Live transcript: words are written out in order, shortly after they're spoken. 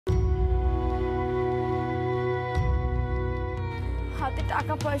হাতে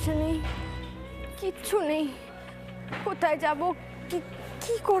টাকা পয়সা নেই, কিচ্ছু নেই। কোথায় যাব,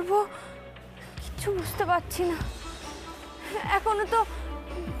 কি করব কিচ্ছু বুঝতে পারছি না। এখনো তো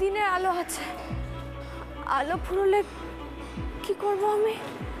দিনের আলো আছে, আলো ফুরলে কি করব আমি?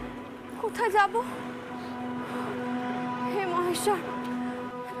 কোথায় যাব? হে মহেশ্বর,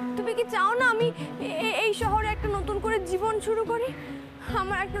 তুমি কি চাও না আমি এই শহরে একটা নতুন করে জীবন শুরু করি?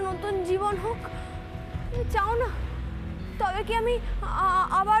 আমার একটা নতুন জীবন হোক, তুমি চাও না? তবে কি আমি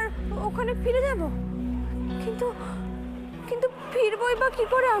আবার ওখানে ফিরে যাব? কিন্তু কিন্তু ফিরবই বা কি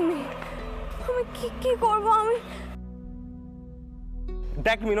করে? আমি কি করব আমি?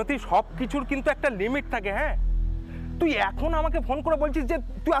 দেখ মিনতি, সব কিছুর কিন্তু একটা লিমিট থাকে। হ্যাঁ, তুই এখন আমাকে ফোন করে বলছিস যে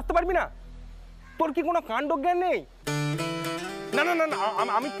তুই আসতে পারবি না? তোর কি কোনো কাণ্ডজ্ঞান নেই? না না না না,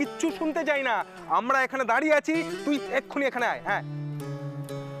 আমি কিচ্ছু শুনতে চাই না। আমরা এখানে দাঁড়িয়ে আছি, তুই এক্ষুনি এখানে আয়। হ্যাঁ,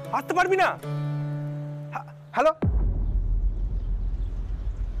 আসতে পারবি না? হ্যালো,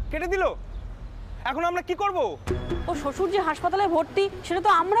 কেটে দিল। এখন আমরা কি করব? ও শ্বশুর যে হাসপাতালে ভর্তি সেটা তো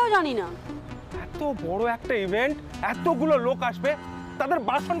আমরাও জানি না। এত বড় একটা ইভেন্ট, এতগুলো লোক আসবে, তাদের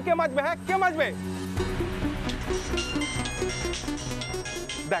বাসন কে মাজবে? হ্যাঁ, কে মাজবে?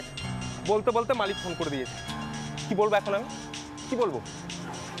 দেখ, বলতে বলতে মালিক ফোন করে দিয়েছে। কি বলবো এখন আমি? কি বলবো?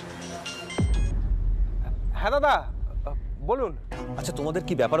 হ্যাঁ দাদা, বলুন। আচ্ছা, তোমাদের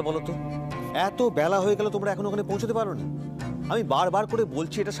কি ব্যাপার বলো তো? এত বেলা হয়ে গেল, তোমরা এখন ওখানে পৌঁছতে পারোনি? আমি বারবার করে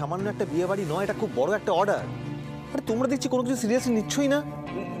বলছি এটা সামান্য একটা বিয়ে বাড়ি নয়, এটা খুব বড় একটা অর্ডার। আরে তোমরা দেখছি কোনো কিছু সিরিয়াসলি নিচ্ছই না।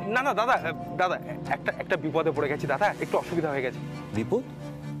 না না দাদা, দাদা একটা বিপদে পড়ে গেছি দাদা, একটু অসুবিধা হয়ে গেছে। বিপদ?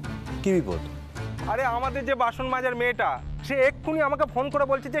 কি বিপদ? আরে আমাদের যে বাসন মাজার মেয়েটা, সে এক্ষুনি আমাকে ফোন করে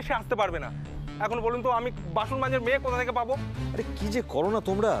বলছে যে সে আসতে পারবে না। এখন বলুন তো, আমি বাসন মাজার মেয়ে কোথা থেকে পাবো? আরে কি যে করো না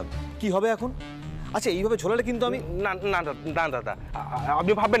তোমরা, কি হবে এখন? আচ্ছা, এইভাবে ঝোলালে কিন্তু আমি না না না দাদা,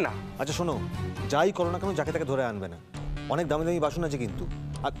 আপনি ভাববেন না। আচ্ছা শোনো, যাই করো না কেন যাকে তাকে ধরে আনবে না। অনেক দামি দামি বাসন আছে কিন্তু।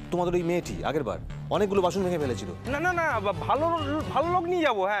 আর তোমাদের ওই মেয়েটি আগের বার অনেকগুলো বাসন ভেঙে ফেলেছিল। না না না, ভালো ভালো লোক নিয়ে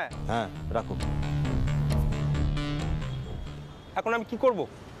যাবো। হ্যাঁ হ্যাঁ, রাখো। এখন আমি কি করব?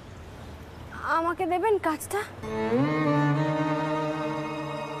 আমাকে দেবেন কাজটা?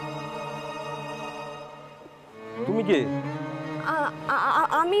 তুমি কে?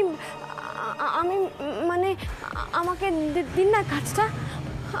 আমি আমি মানে আমাকে দিন না কাজটা।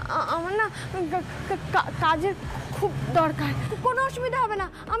 আমার না কাজের খুব দরকার। কোনো অসুবিধা হবে না,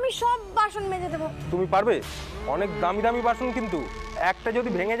 আমি সব বাসন মেজে দেবো। তুমি পারবে? অনেক দামি দামি বাসন কিন্তু, একটা যদি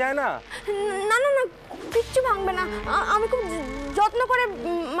ভেঙে যায় না। না না না, কিচ্ছু ভাঙবে না, আমি খুব যত্ন করে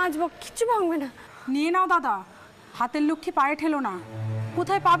মাজবো, কিচ্ছু ভাঙবে না। নিয়ে নাও দাদা, হাতের লক্ষ্মী পায়ে ঠেলো না।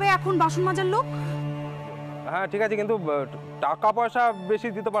 কোথায় পাবে এখন বাসন মাজার লোক? হ্যাঁ ঠিক আছে, কিন্তু টাকা পয়সা বেশি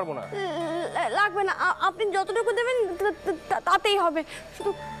দিতে পারবো না। লাগবে না, আপনি যতটুকু দেবেন তাতেই হবে।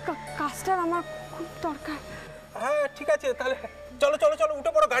 শুধু কাজটার আমার খুব দরকার। হ্যাঁ ঠিক আছে, তাহলে চলো চলো চলো,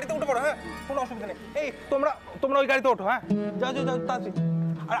 উঠে পড়ো, গাড়িতে উঠে পড়ো। হ্যাঁ, কোনো অসুবিধা নেই। এই তোমরা ওই গাড়িতে ওঠো। হ্যাঁ, যাও যাও যাও, তাড়াতাড়ি।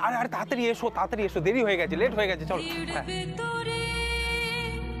 আরে তাড়াতাড়ি এসো, দেরি হয়ে গেছে, লেট হয়ে গেছে, চলো। হ্যাঁ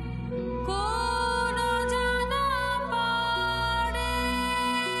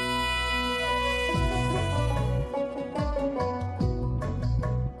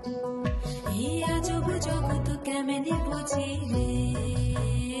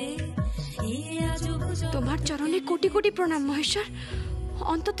তোমার চরণে কোটি কোটি প্রণাম মহেশ্বর।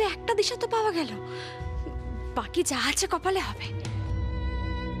 অন্তত একটা দিশা তো পাওয়া গেল, বাকি যা আছে কপালে হবে।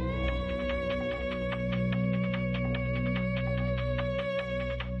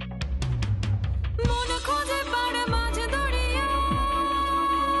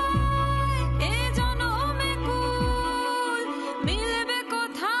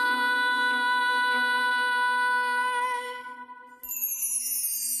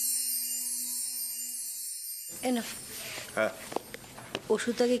 হ্যাঁ,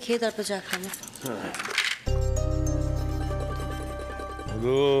 ওষুধটাকে খেয়ে তারপর চা খাবো।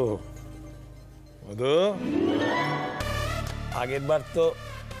 আগের বার তো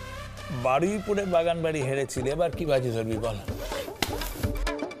বারুইপুরে বাগান বাড়ি হেরেছিল, এবার কি বাজি ধরবি বল?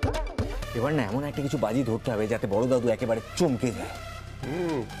 এবার না এমন একটা কিছু বাজি ধরতে হবে যাতে বড় দাদু একেবারে চমকে যায়।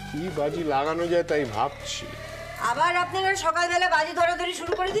 কি বাজি লাগানো যায় তাই ভাবছি। আবার আপনারা সকালবেলা বাজি ধরাধরি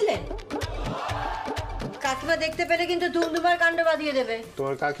শুরু করে দিলেন? কাকিমা দেখতে পেলে কিন্তু দুবার কাণ্ড বাঁধিয়ে দেবে।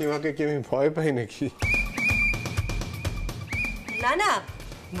 তোমার কাকিমাকে কি আমি ভয় পাই নাকি? না না,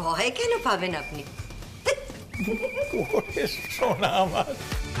 ভয় কেন পাবেন আপনি? শোনা আমার,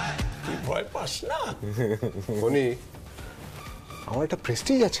 তুই ভয় পাস না? বনি, আমার একটা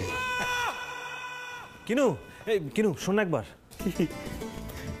প্রেস্টিজ আছে। কিনু, এই কিনু শোন একবার।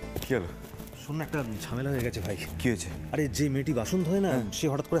 কি হলো? শোন না, একটা ঝামেলা হয়ে গেছে ভাই। কি হয়েছে? আরে যে মেয়েটি বাসন ধোয় না, সে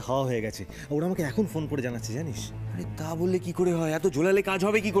হঠাৎ করে হাওয়া হয়ে গেছে। ওরা আমাকে এখন ফোন করে জানাচ্ছে, জানিস? আরে তা বললে কি করে হয়? এত জোলালে কাজ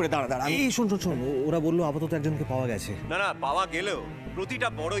হবে কি করে? দাঁড়া দাঁড়া, এই শোন শোন শোন, ওরা বললো আপাতত একজনকে পাওয়া গেছে। না না, পাওয়া গেলেও প্রতিটা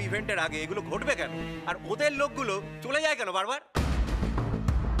বড় ইভেন্টের আগে এগুলো ঘটবে কেন? আর ওদের লোকগুলো চলে যায় কেন বারবার?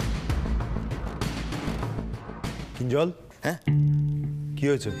 কিঞ্জল, হ্যাঁ কি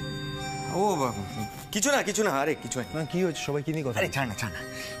হয়েছে? ও বাবা, কিছু না কিছু না, আরে কিছু না, কি হয়েছে? সবাই কি নিয়ে কথা? আরে ছাড় না ছাড় না,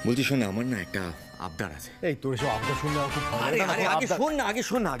 বলছি শোন না, আমার না একটা আবদার আছে। এই তোর এসব আবদার শুনলে আমার খুব ভালো আরে লাগে না। আরে আগে শোন না, আগে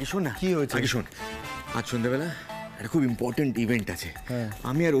শোন না, আগে শোন না। কি হয়েছে? আগে শোন, আজ সন্ধ্যাবেলা একটা খুব ইম্পর্টেন্ট ইভেন্ট আছে।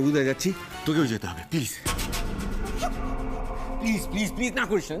 আমি আর অরুদা যাচ্ছি, তোকেও যেতে হবে, প্লিজ প্লিজ প্লিজ প্লিজ। না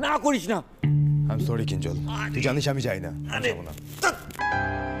করিস না, না করিস না। আই এম সরি কিঞ্জল, তুই জানিস আমি যাই না। যাবো না।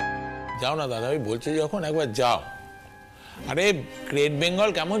 যাও না দাদা, আমি বলছি যখন একবার যাও। আরে গ্রেট বেঙ্গল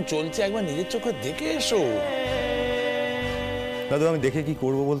কেমন চলছে একবার নিজের চোখে দেখে এসো। দাদু, আমি দেখে কি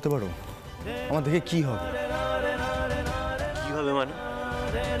করব বলতে পারো? আমার দেখে কি হবে? কি হবে মানে?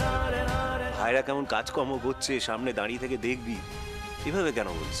 ভাইরা কেমন কাজকর্ম করছে সামনে দাঁড়িয়ে থেকে দেখবি, এভাবে কেন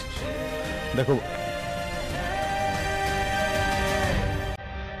বলছিস? দেখো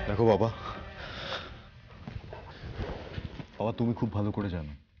দেখো বাবা, বাবা তুমি খুব ভালো করে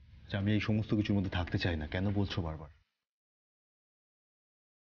জানো যে আমি এই সমস্ত কিছুর মধ্যে থাকতে চাই না। কেন বলছো বারবার?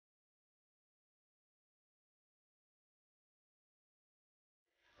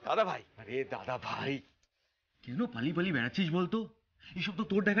 দাদা ভাই, আরে দাদা ভাই, কেন পালি পালি বেড়াচ্ছিস বলতো? এসব তো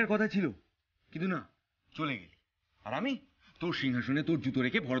তোর দেখার কথা ছিল, কিন্তু না, চলে গেলি। আর আমি তোর সিংহাসনে তোর জুতো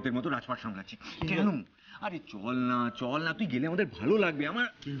রেখে ভরতের মতো রাজপাট সামলাচ্ছি। কেন? আরে চল না চল না, তুই গেলে আমাদের ভালো লাগবে। আমার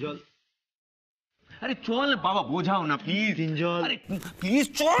কিঞ্জল, আরে চল না বাবা, বোঝাও না প্লিজ। কিঞ্জল, আরে প্লিজ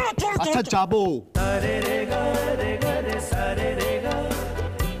চল না, চল চল। আচ্ছা যাবো।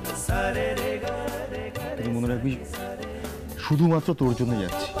 মনে রাখবি, শুধুমাত্র তোর জন্য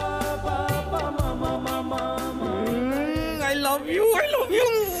যাচ্ছি। I love you, I love you.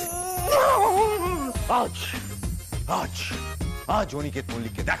 আজ আজ আজ অনিকেত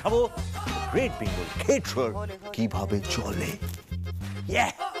মল্লিককে দেখাবো গ্রেট বেঙ্গল থিয়েটার কিভাবে চলে।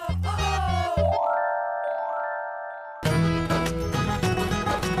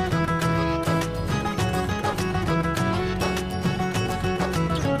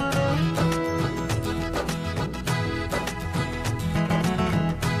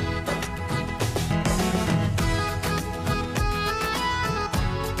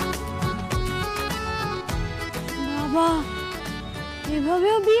 বাবা,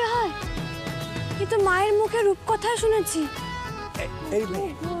 এভাবেও বিয়ে হয়? এ তো মায়ের মুখে রূপকথা শুনেছি। এই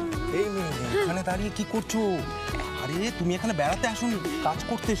মেয়ে, এই মেয়ে, এখানে দাঁড়িয়ে কি করছো? আরে তুমি এখানে বেড়াতে আসোনি, কাজ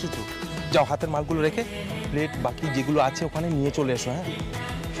করতে এসেছো। যাও, হাতের মালগুলো রেখে প্লেট বাকি যেগুলো আছে ওখানে নিয়ে চলে এসো। হ্যাঁ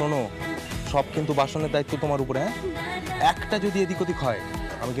শোনো, সব কিন্তু বাসনের দায়িত্ব তোমার উপরে। হ্যাঁ, একটা যদি এদিক ওদিক হয়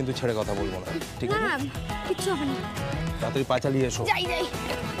আমি কিন্তু ছেড়ে কথা বলবো না, ঠিক আছে? না কিচ্ছু হবে না। তাড়াতাড়ি পা চালিয়ে এসো। যাই যাই।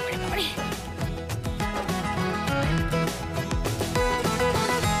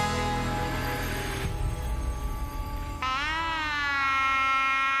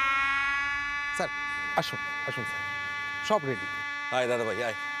 স্যার আসুন আসুন স্যার, সব রেডি। হাই দাদা ভাই,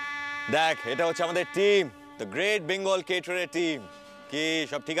 হাই। দেখ, এটা হচ্ছে আমাদের team, the great Bengal কেটারের team. কি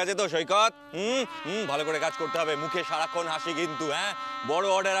সব ঠিক আছে তো সৈকত? ভালো করে কাজ করতে হবে, মুখে সারাক্ষণ হাসি কিন্তু। হ্যাঁ, বড়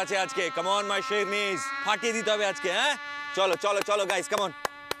অর্ডার আছে আজকে। কাম অন মাই শেরনিজ, ফাটিয়ে দিতে হবে আজকে। হ্যাঁ চলো চলো চলো গাইস, কাম অন,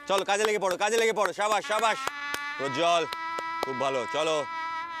 চলো কাজে লেগে পড়ো, কাজে লেগে পড়ো। শাবাশ শাবাশ, প্রজ্জ্বল, খুব ভালো। চলো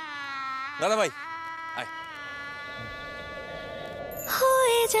দাদা ভাই, আয়।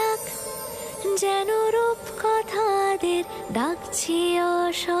 হয়ে যাক যেন রূপ কথাদের ডাকছি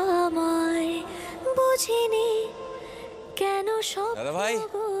অসময়, বুঝিনি কেন সব। দাদা ভাই,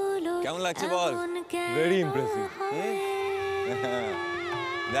 কেমন লাগছে বল? Very impressive.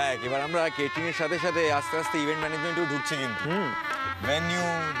 দেখ, এবার আমরা কেটারিং এর সাথে সাথে আস্তে আস্তে ইভেন্ট ম্যানেজমেন্টও ঢুকছে কিন্তু। ভেন্যু,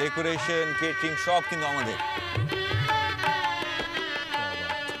 ডেকোরেশন, কেটারিং সব কিন্তু আমাদের।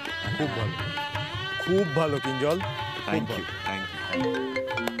 খুব ভালো, খুব ভালো Kinjal. Thank you, thank you.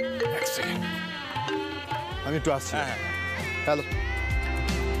 আমি একটু আসছি। হ্যাঁ হ্যালো।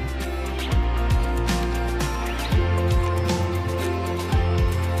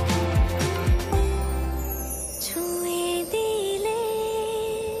 ছুঁয়ে দিলে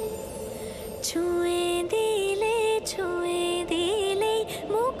ছুঁয়ে দিলে ছুঁয়ে দিলে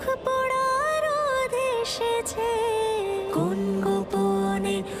মুখ পোড়ার এসেছে, কোন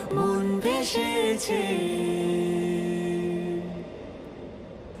গোপনে মন ভেসেছে।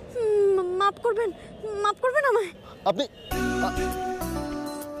 মাফ করবেন, মাফ করবেন আমায়। আপনি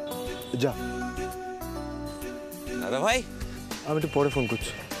যা। দাদা ভাই, আমি একটু পরে ফোন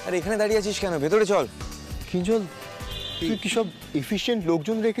করছি। আরে এখানে দাঁড়িয়ে আছিস কেন? ভেতরে চল। কিঞ্জল, তুই কি সব এফিশিয়েন্ট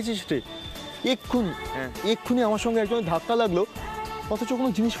লোকজন রেখেছিস রে? এক্ষুনি আমার সঙ্গে একজনের ধাক্কা লাগলো, অথচ কোনো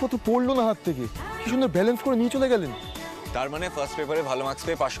জিনিসপত্র পড়লো না হাত থেকে। কি সুন্দর ব্যালেন্স করে নিয়ে চলে গেলেন। তার মানে ফার্স্ট পেপারে ভালো মার্কস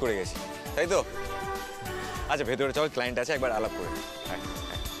পেয়ে পাশ করে গেছি, তাই তো? আচ্ছা ভেতরে চল, ক্লায়েন্ট আছে, একবার আলাপ করে।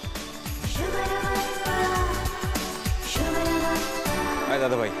 হ্যাঁ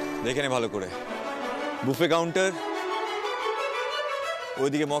দাদা ভাই, দেখে নে ভালো করে। বুফে কাউন্টার,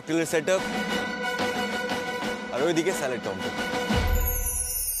 ওইদিকে মকটেলের সেটআপ, আর ওইদিকে স্যালাড কাউন্টার।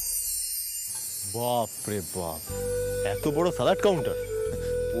 বাপ রে বাপ, এত বড় স্যালাড কাউন্টার!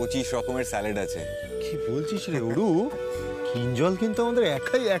 25 রকমের স্যালাড আছে। কি বলছিস রে ওরু? কিঞ্জল কিন্তু আমাদের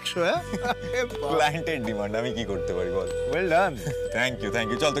একাই 100। ক্লায়েন্টের ডিমান্ড, আমি কি করতে পারি বল? Well done. Thank you thank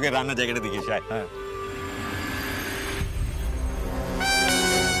you. চল তোকে রান্নার জায়গাটা দেখিস। হ্যাঁ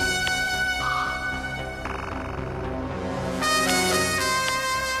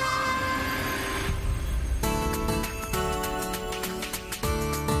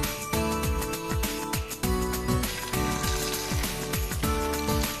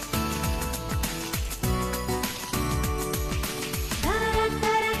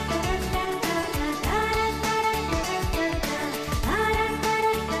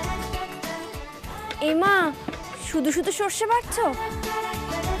এমা, শুধু শুধু সর্ষে বাটছো?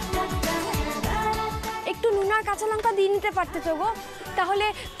 একটু নুন আর কাঁচা লঙ্কা দিয়ে নিতে পারতে তো গো, তাহলে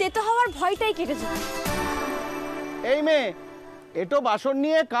তেতো হওয়ার ভয়টাই কেটে যেত। এই মেয়ে, এটো বাসন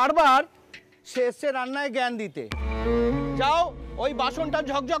নিয়ে কারবার, সে এসছে রান্নায় জ্ঞান দিতে। যাও ওই বাসনটা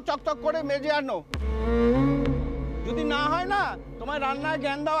ঝকঝক চকচক করে মেজে আনো। যদি না হয় না, তোমার রান্নায়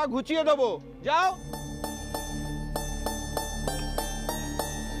জ্ঞান দেওয়া ঘুচিয়ে দেবো। যাও।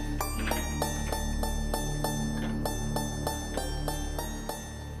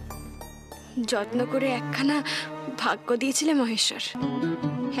 যত্ন করে একখানা ভাগ্য দিয়েছিলে মহেশ্বর।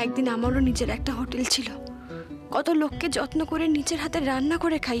 একদিন আমারও নিজের একটা হোটেল ছিল। কত লোককে যত্ন করে নিজের হাতে রান্না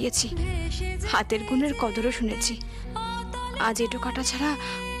করে খাইয়েছি, হাতের গুণের কদরও শুনেছি। আজ এটো কাটা ছাড়া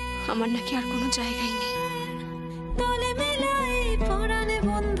আমার নাকি আর কোনো জায়গায় নেই।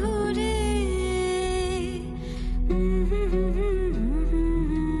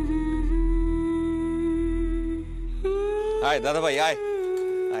 আয় দাদা ভাই, আয়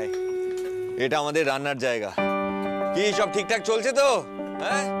আয়। এটা আমাদের রান্নার জায়গা। কি সব ঠিকঠাক চলছে তো?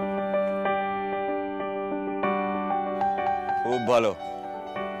 হ্যাঁ, খুব ভালো।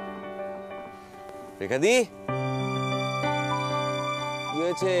 রেখা দি, কি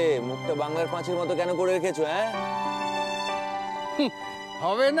হয়েছে? মুখটা বাংলার পাঁচের মতো কেন করে রেখেছো? হ্যাঁ,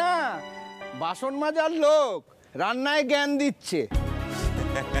 হবে না, বাসন মাজার লোক রান্নায় জ্ঞান দিচ্ছে।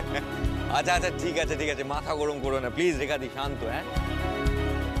 আচ্ছা আচ্ছা, ঠিক আছে ঠিক আছে, মাথা গরম করো না প্লিজ রেখা দি, শান্ত। হ্যাঁ,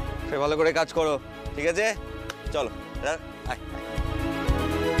 সে ভালো করে কাজ করো, ঠিক আছে? চলো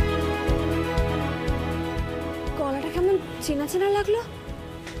গলাটা কেমন চেনা চেনা লাগলো,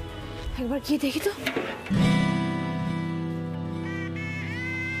 একবার গিয়ে দেখি তো।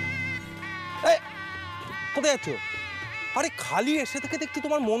 কোথায় যাচ্ছ? আরে খালি এসে থেকে দেখছি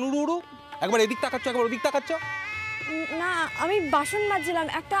তোমার মন উড়ু উড়ু, একবার এদিক তাকাচ্ছ একবার ওদিক তাকাচ্ছ। না, আমি বাসন মাজছিলাম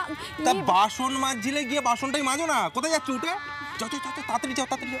একটা। তা বাসন মাজছিলে, গিয়ে বাসনটাই মাজো না। কোথায় যাচ্ছ? উঠে যাও যাও যাও, তাড়াতাড়ি যাও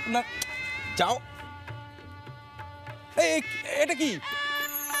তাড়াতাড়ি যাও। না যাও। এই এটা কি?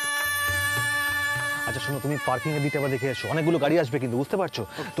 আচ্ছা শোনো, তুমি পার্কিং এর দিকটা একবার দেখে এসো, অনেকগুলো গাড়ি আসবে কিন্তু, বুঝতে পারছো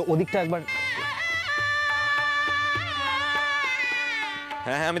তো? ওদিকটা একবার।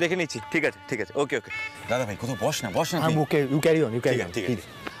 হ্যাঁ হ্যাঁ, আমি দেখে নিচ্ছি। ঠিক আছে ঠিক আছে, ওকে ওকে। দাদা ভাই কোথাও বস না, বস না। ওকে, you carry on, you carry on. ঠিক আছে।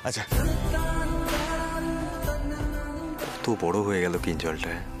 আচ্ছা, কত বড় হয়ে গেল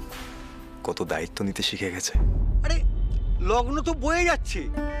কিঞ্জলটা, কত দায়িত্ব নিতে শিখে গেছে। আরে লগ্ন তো বয়ে যাচ্ছে,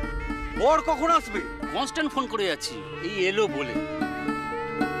 বর কখন আসবে? কনস্ট্যান্ট ফোন করে যাচ্ছি, এই এলো বলে।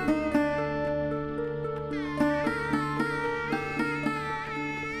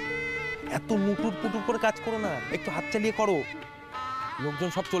 এত মুটুর পুটুর করে কাজ করো না, একটু হাত চালিয়ে করো। লোকজন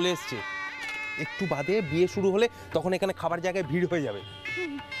সব চলে এসছে, একটু বাদে বিয়ে শুরু হলে তখন এখানে খাবার জায়গায় ভিড় হয়ে যাবে।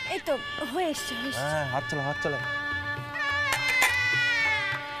 এই তো হয়ে এসছে। হ্যাঁ, হাত চালাও হাত চালাও।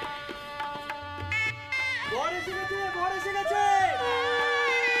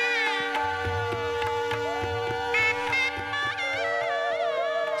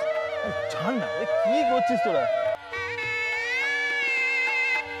 ছাড় না, কি করছিস তোরা?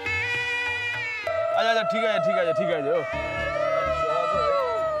 আচ্ছা আচ্ছা, ঠিক আছে ঠিক আছে ঠিক আছে।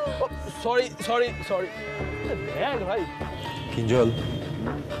 ও সরি সরি সরি। দেখ ভাই। Kinjal,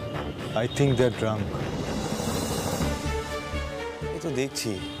 I think they R drank. এই তো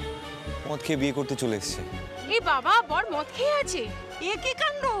দেখছি মদ খেয়ে বিয়ে করতে চলে এসছে। এই বাবা, বর মদ খেয়ে আছে? এ কি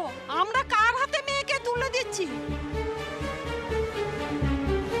কাণ্ড! আমরা কার হাতে মেয়েকে তুলে দিচ্ছি?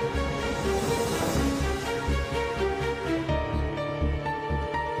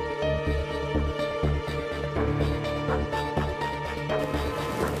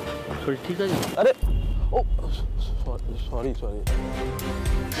 শরীর ঠিক আছে? আরে ও সরি সরি।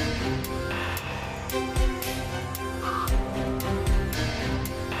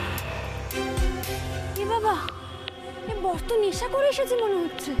 এ বাবা, এ বস তো নেশা করে এসেছে মনে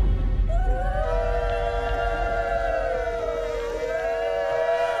হচ্ছে।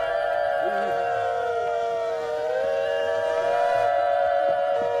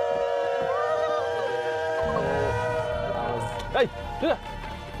 এই ঠিক আছে,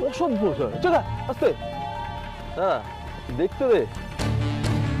 অসভ্য স্যার, ঠিক আছে আস্তে। হ্যাঁ দেখতে দে।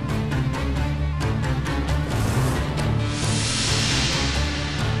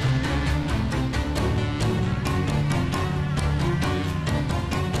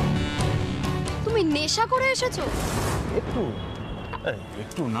 তুমি নেশা করে এসেছো? একটু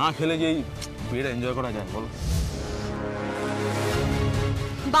একটু না খেলে যে বিয়েটা এনজয় করা যায় বলো?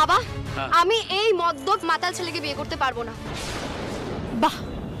 বাবা, আমি এই মদ্যপ মাতাল ছেলেকে বিয়ে করতে পারবো না। বাহ,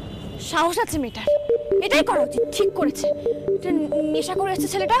 সাহস আছে মেয়েটার, এটাই করা উচিত, ঠিক করেছে। নেশা করে এসেছে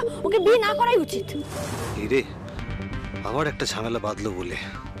ছেলেটা, ওকে বিয়ে না করাই উচিত। রে আবার একটা ঝামেলা বাঁধলো বলে।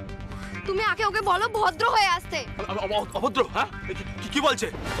 তুমি আগে ওকে বলো ভদ্র হয়ে আসতে। অভদ্র? হ্যাঁ কি বলছে?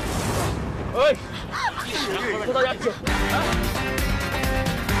 ওই কোথায় যাচ্ছ?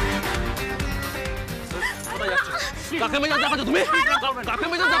 কাকে মেজাজ দেখাচ্ছ তুমি? কাকে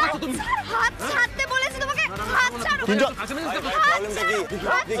মেজাজ দেখাচ্ছ তুমি? হাত ছাড়তে বলেছি তোমাকে, হাত ছাড়ো। প্রবলেমটা কি?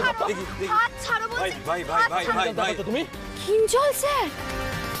 হাত ছাড়ো বলছি। ভাই ভাই ভাই ভাই ভাই তুমি কিঞ্জল স্যার,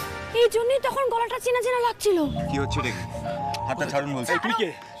 এই জন্যই তখন গলাটা চেনা চেনা লাগছিল। কি হচ্ছে রে? হাতটা ছাড়ুন বলছি। তুই কে?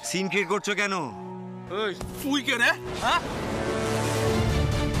 সিন ক্রিয়েট করছো কেন? এই তুই কে রে? হ্যাঁ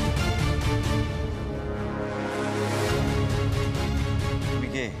তুমি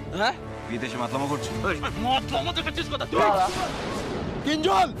কে? হ্যাঁ বিদেশে মাতলামো করছো? মাতলামো দেখাচ্ছিস কথা তুই?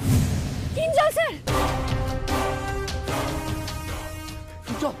 কিঞ্জল! কিঞ্জল স্যার!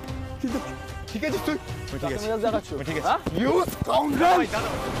 কিঞ্জল! ঠিক আছে তুই? ঠিক আছে। দেখাচ্ছ? ঠিক আছে। ইউ স্কাউন্ডার!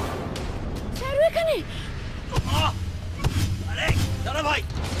 স্যার এখানে? আরে দাঁড়া ভাই।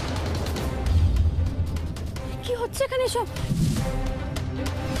 কি হচ্ছে এখানে সব?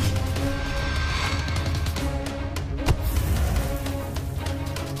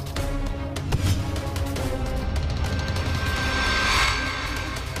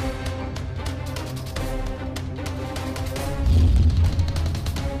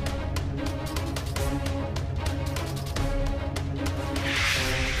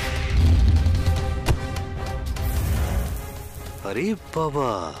 আরে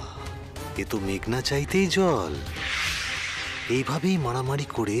বাবা, এ তো মেঘনা চাইতেই জল। এইভাবেই মারামারি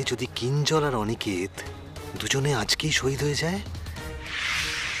করে যদি কিঞ্জল আর অনিকেত দুজনে আজকেই শহীদ হয়ে যায়।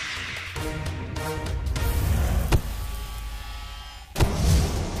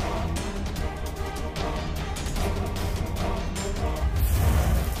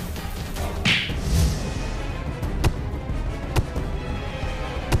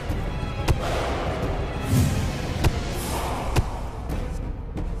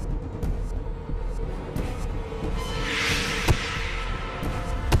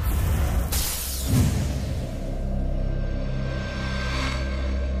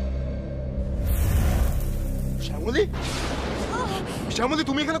 শ্যামলী? শ্যামলী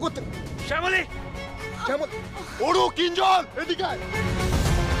তুমি এখানে করতে? শ্যামলী! শ্যামলী! ওরু কিঞ্জল এদিকে আয়।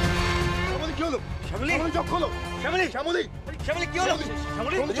 শ্যামলী কি হলো? শ্যামলী চোখ খোলো। শ্যামলী! শ্যামলী! শ্যামলী কি হলো?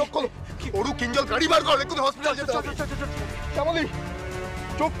 শ্যামলী চোখ খোলো। ওরু কিঞ্জল গাড়ি বার কর, একটু হসপিটাল যেতে হবে। শ্যামলী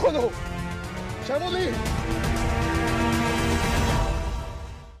চোখ খোলো। Shyamoli!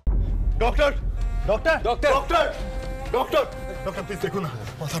 Doctor! Doctor! Doctor! Doctor! Doctor! Doctor please দেখুন না,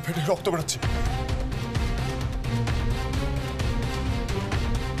 মাথা ফেটে রক্ত বেরোচ্ছে।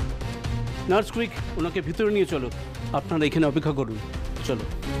 নার্স কুইক, ওনাকে ভিতরে নিয়ে চলো। আপনারা এখানে অপেক্ষা করুন, চলো।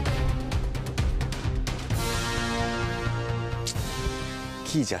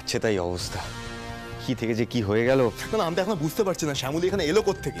 কি যাচ্ছে তাই অবস্থা, কি থেকে যে কি হয়ে গেল। না আমি তো এখন বুঝতে পারছি না শ্যামলী এখানে এলো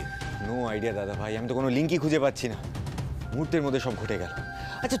কোত্থেকে। নো আইডিয়া দাদা ভাই, আমি তো কোনো লিঙ্কই খুঁজে পাচ্ছি না। মুহূর্তের মধ্যে সব ঘটে গেল।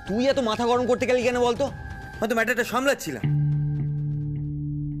 আচ্ছা তুই এত মাথা গরম করতে গেলি কেন বলতো? হয়তো ম্যাটারটা সামলাচ্ছিলাম।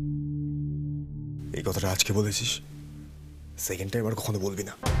 এই কথাটা আজকে বলেছিস, সেকেন্ড টাইম আর কখনো বলবি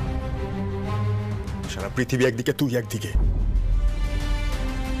না। সারা পৃথিবী একদিকে, তুই একদিকে।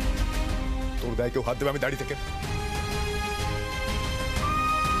 তোর গায়ে কেউ হাত দেবে আমি দাঁড়িয়ে থেকে?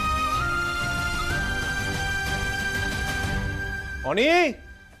 অনি,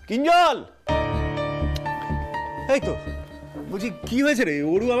 কিঞ্জল! এই তো বলছি, কি হয়েছে রে?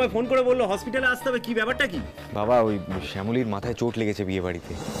 ওরু আমায় ফোন করে বললো হসপিটালে আসতে হবে, কি ব্যাপারটা কি? বাবা ওই শ্যামলীর মাথায় চোট লেগেছে বিয়ে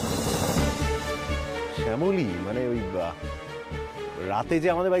বাড়িতে। শ্যামলী মানে ওই রাতে যে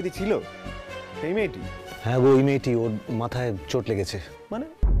আমাদের বাড়িতে ছিল সেই মেয়েটি? হ্যাঁ গো, ওই মেয়েটি, ওর মাথায় চোট লেগেছে। মানে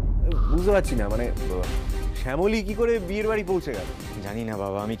বুঝতে পারছি না, মানে শ্যামলী কি করে বিয়ের বাড়ি পৌঁছে গেল? জানি না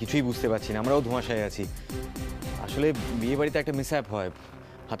বাবা, আমি কিছুই বুঝতে পারছি না, আমরাও ধোঁয়াশায় আছি। আসলে বিয়ে বাড়িতে একটা মিসহ্যাপ হয়,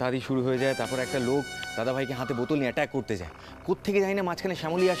 হাতাহাতি শুরু হয়ে যায়, তারপর একটা লোক দাদাভাইকে হাতে বোতল নিয়ে অ্যাটাক করতে যায়, কোত্থেকে জানি না মাঝখানে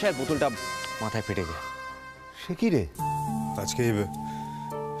শ্যামলী আসে আর বোতলটা মাথায় ফেটে যায়। সে কি রে? আজকে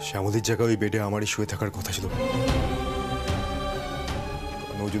শ্যামলীর জায়গায় ওই বেডে আমারই শুয়ে থাকার কথা ছিল।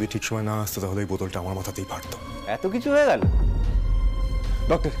 ও যদি ঠিক সময় না আসতো তাহলে ওই বোতলটা আমার মাথাতেই ফাটতো। এত কিছু হয়ে গেল?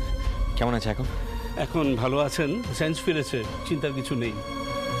 ডক্টর কেমন আছে এখন? এখন ভালো আছেন, সেন্স ফিরেছে, চিন্তার কিছু নেই।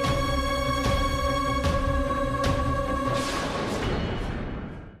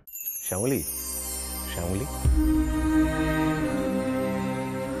 শ্যামলী, শ্যামলী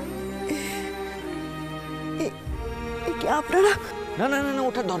আপনারা? না না না না,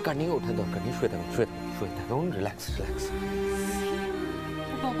 ওঠার দরকার নেই, ওঠার দরকার নেই, শুয়ে থাকুন, শুয়ে থাকুন, শুয়ে থাকুন, রিল্যাক্স রিল্যাক্স।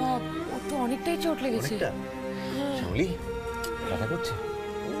 বাবা, ও তো অনেকটাই চোট লেগেছে। শ্যামলী ব্যথা করছে?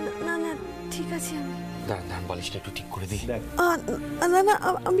 না না, ঠিক আছে আমি। দাঁড়ান দাঁড়ান, বালিশটা একটু ঠিক করে দিই। না না,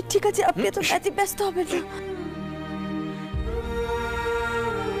 আমি ঠিক আছে, আপনি এত ব্যস্ত হবেন না।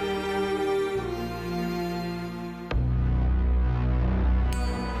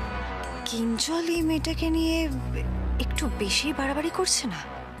 কিঞ্জল এই মেয়েটাকে নিয়ে একটু বেশি বাড়াবাড়ি করছে না?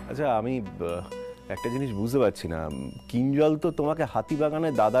 আচ্ছা, আমি একটা জিনিস বুঝতে পারছি না, কিঞ্জল তো তোমাকে হাতিবাগানে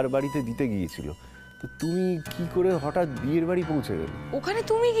দাদার বাড়িতে দিতে গিয়েছিল, তো তুমি কি করে হঠাৎ বিয়ের বাড়ি পৌঁছে গেলে? ওখানে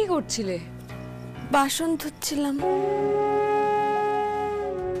তুমি কি করছিলে? বাসন ধুচ্ছিলাম।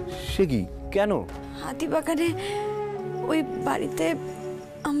 সে কি, কেন? হাতিবাগানে ওই বাড়িতে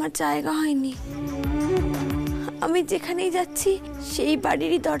আমার জায়গা হয়নি, আমি যেখানেই যাচ্ছি সেই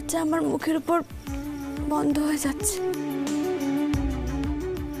বাড়িরই দরজা আমার মুখের উপর বন্ধ হয়ে যাচ্ছে।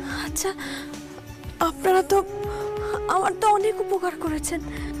 আচ্ছা, আপনারা তো আমার তো অনেক উপকার করেছেন,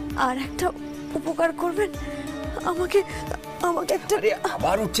 আর একটা উপকার করবেন আমাকে। আমাকে একটা...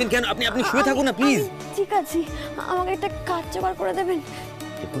 আবার উঠছেন কেন? আপনি আপনি শুয়ে থাকুন না প্লিজ। ঠিক আছে, আমাকে একটা কাজ জোগাড় করে দেবেন।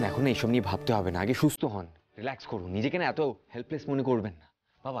 দেখুন, এখন এইসব নিয়ে ভাবতে হবে না, আগে সুস্থ হন, রিল্যাক্স করুন, নিজেকে না এত হেল্পলেস মনে করবেন না।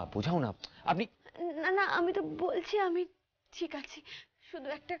 বাবা বোঝাও না আপনি। না না, আমি তো বলছি আমি ঠিক আছি, শুধু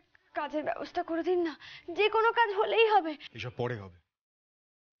একটা কাজের ব্যবস্থা করে দিন না, যে কোনো কাজ হলেই হবে। এসব পরে হবে,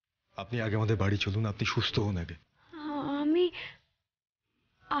 আপনি আগে আমাদের বাড়ি চলুন, আপনি সুস্থ হন আগে। আমি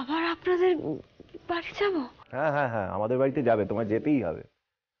আবার আপনাদের বাড়ি যাব? হ্যাঁ হ্যাঁ হ্যাঁ, আমাদের বাড়িতে যাবে, তোমার যেতেই হবে।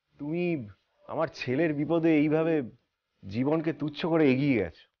 তুমি আমার ছেলের বিপদে এইভাবে জীবনকে তুচ্ছ করে এগিয়ে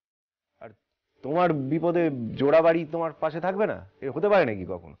গেছো, আর তোমার বিপদে জোড়া বাড়ি তোমার পাশে থাকবে না? এ হতে পারে নাকি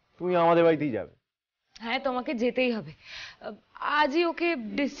কখনো? তুমি আমাদের বাড়িতেই যাবে। হ্যাঁ, তোমাকে যেতেই হবে, আজই ওকে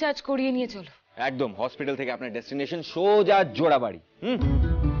ডিসচার্জ করিয়ে নিয়ে চলো। একদম, হসপিটাল থেকে আপনার ডেস্টিনেশন সোজা জোড়া বাড়ি।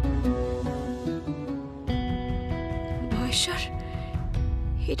 ভয়স্বর,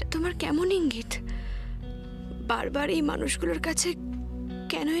 এটা তোমার কেমন ইঙ্গিত? বারবার এই মানুষগুলোর কাছে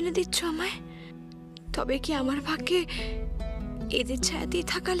কেন এনে দিচ্ছ আমায়? তবে কি আমার ভাগ্যে এদের ছায়াতেই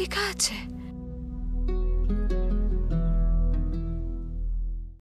থাকা লেখা আছে?